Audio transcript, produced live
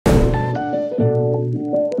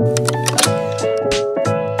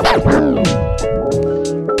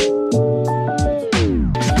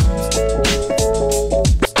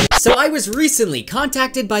I was recently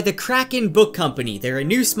contacted by the Kraken Book Company. They're a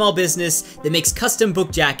new small business that makes custom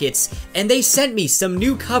book jackets, and they sent me some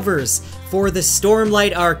new covers for the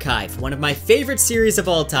Stormlight Archive, one of my favorite series of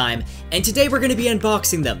all time, and today we're going to be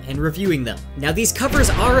unboxing them and reviewing them. Now these covers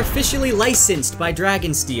are officially licensed by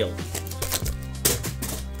Dragonsteel.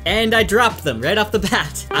 And I dropped them right off the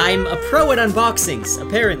bat. I'm a pro at unboxings,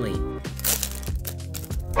 apparently.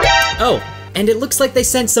 Oh. And it looks like they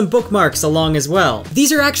sent some bookmarks along as well.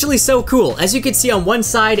 These are actually so cool. As you can see on one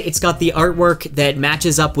side, it's got the artwork that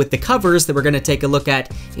matches up with the covers that we're gonna take a look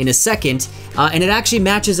at in a second, and it actually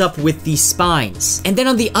matches up with the spines. And then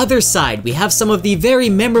on the other side, we have some of the very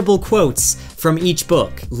memorable quotes from each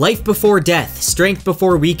book. Life before death, strength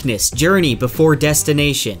before weakness, journey before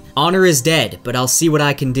destination. Honor is dead, but I'll see what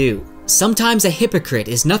I can do. Sometimes a hypocrite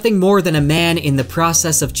is nothing more than a man in the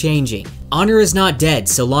process of changing. Honor is not dead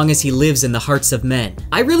so long as he lives in the hearts of men.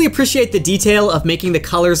 I really appreciate the detail of making the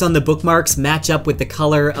colors on the bookmarks match up with the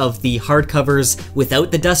color of the hardcovers without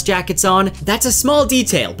the dust jackets on. That's a small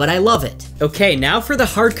detail, but I love it. Okay, now for the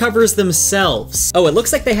hardcovers themselves. Oh, it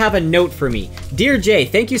looks like they have a note for me. Dear Jay,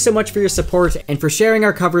 thank you so much for your support and for sharing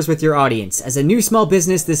our covers with your audience. As a new small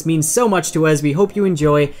business, this means so much to us. We hope you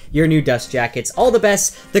enjoy your new dust jackets. All the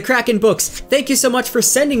best, the Kraken Books. Thank you so much for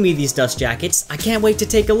sending me these dust jackets. I can't wait to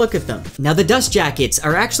take a look at them. Now the dust jackets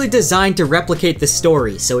are actually designed to replicate the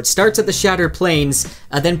story, so it starts at the Shattered Plains,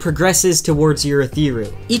 then progresses towards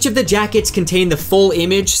Urithiru. Each of the jackets contain the full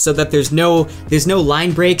image so that there's no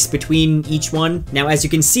line breaks between each one. Now as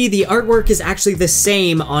you can see, the artwork is actually the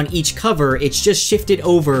same on each cover, it's just shifted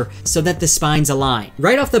over so that the spines align.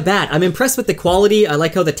 Right off the bat, I'm impressed with the quality. I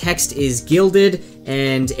like how the text is gilded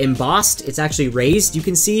and embossed. It's actually raised, you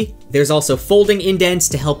can see. There's also folding indents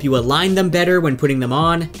to help you align them better when putting them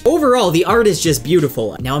on. Overall, the art is just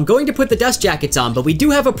beautiful. Now I'm going to put the dust jackets on, but we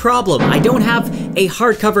do have a problem. I don't have a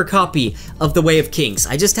hardcover copy of The Way of Kings.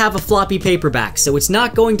 I just have a floppy paperback, so it's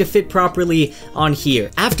not going to fit properly on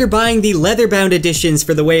here. After buying the leather-bound editions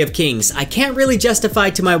for The Way of Kings, I can't really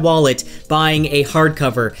justify to my wallet buying a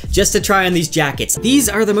hardcover just to try on these jackets. These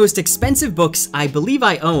are the most expensive books I believe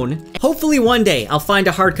I own. Hopefully one day I'll find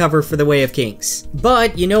a hardcover for The Way of Kings.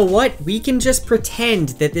 But you know what? We can just pretend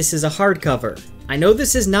that this is a hardcover. I know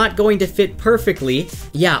this is not going to fit perfectly.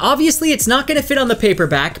 Yeah, obviously it's not gonna fit on the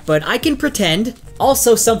paperback, but I can pretend.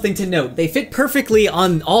 Also, something to note, they fit perfectly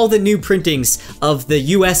on all the new printings of the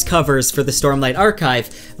US covers for the Stormlight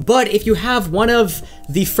Archive, but if you have one of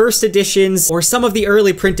the first editions or some of the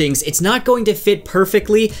early printings, it's not going to fit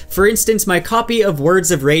perfectly. For instance, my copy of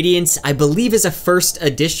Words of Radiance, I believe is a first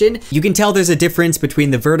edition. You can tell there's a difference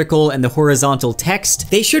between the vertical and the horizontal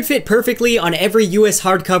text. They should fit perfectly on every US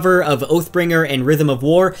hardcover of Oathbringer and Rhythm of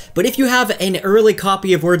War, but if you have an early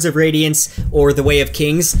copy of Words of Radiance or The Way of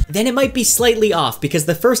Kings, then it might be slightly off because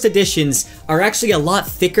the first editions are actually a lot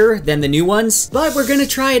thicker than the new ones, but we're gonna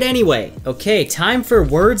try it anyway. Okay, time for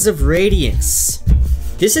Words of Radiance.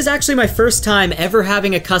 This is actually my first time ever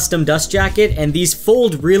having a custom dust jacket, and these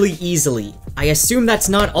fold really easily. I assume that's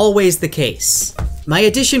not always the case. My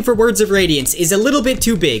edition for Words of Radiance is a little bit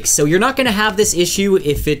too big, so you're not gonna have this issue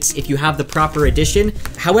if you have the proper edition.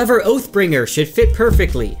 However, Oathbringer should fit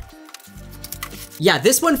perfectly. Yeah,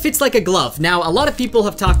 this one fits like a glove. Now, a lot of people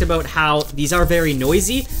have talked about how these are very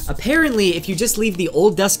noisy. Apparently, if you just leave the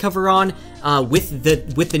old dust cover on with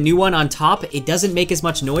the new one on top, it doesn't make as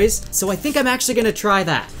much noise. So I think I'm actually gonna try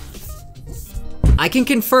that. I can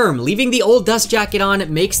confirm, leaving the old dust jacket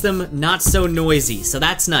on makes them not so noisy, so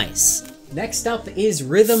that's nice. Next up is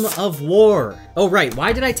Rhythm of War. Oh right,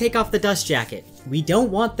 why did I take off the dust jacket? We don't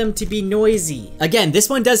want them to be noisy. Again, this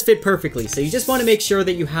one does fit perfectly, so you just want to make sure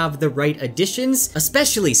that you have the right additions,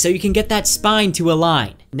 especially so you can get that spine to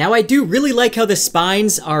align. Now I do really like how the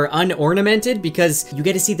spines are unornamented because you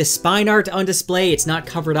get to see the spine art on display. It's not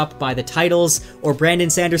covered up by the titles or Brandon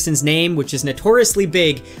Sanderson's name, which is notoriously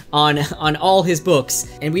big on all his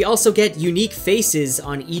books. And we also get unique faces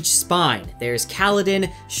on each spine. There's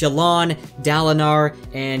Kaladin, Shallan, Dalinar,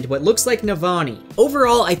 and what looks like Navani.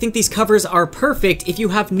 Overall, I think these covers are perfect if you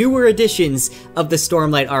have newer editions of the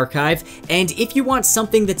Stormlight Archive, and if you want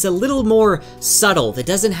something that's a little more subtle, that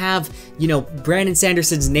doesn't have, you know, Brandon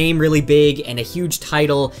Sanderson's name really big and a huge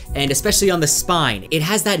title, and especially on the spine. It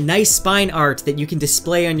has that nice spine art that you can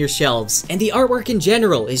display on your shelves, and the artwork in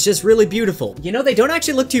general is just really beautiful. You know, they don't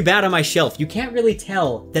actually look too bad on my shelf. You can't really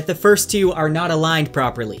tell that the first two are not aligned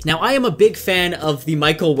properly. Now, I am a big fan of the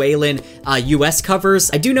Michael Whelan US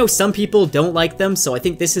covers. I do know some people don't like them, so I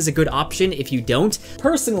think this is a good option if you don't.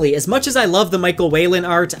 Personally, as much as I love the Michael Whelan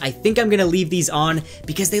art, I think I'm gonna leave these on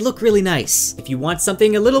because they look really nice. If you want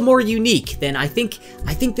something a little more unique, then I think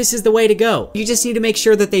I think this is the way to go. You just need to make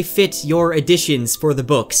sure that they fit your editions for the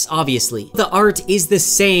books, obviously. The art is the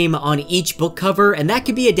same on each book cover, and that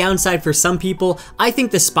could be a downside for some people. I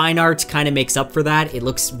think the spine art kind of makes up for that. It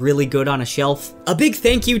looks really good on a shelf. A big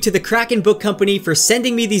thank you to the Kraken Book Company for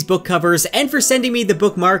sending me these book covers and for sending me the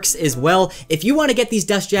bookmarks as well. If you want to get these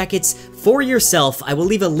dust jackets for yourself, I will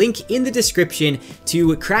leave a link in the description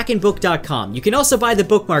to krakenbook.com. You can also buy the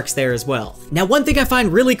bookmarks there as well. Now, one thing I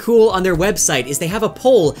find really cool on their website is they have a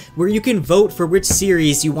poll where you can vote for which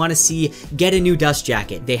series you want to see get a new dust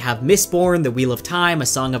jacket. They have Mistborn, The Wheel of Time, A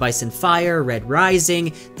Song of Ice and Fire, Red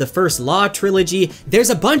Rising, the First Law trilogy. There's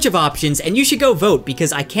a bunch of options, and you should go vote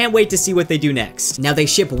because I can't wait to see what they do next. Now, they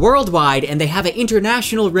ship worldwide and they have an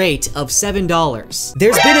international rate of $7.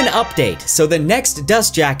 There's been an update, so the next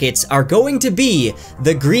dust jackets are going to be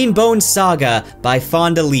the Greenbone Saga by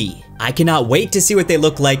Fonda Lee. I cannot wait to see what they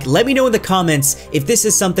look like. Let me know in the comments if this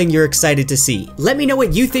is something you're excited to see. Let me know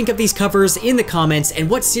what you think of these covers in the comments and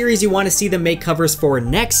what series you want to see them make covers for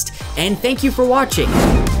next, and thank you for watching.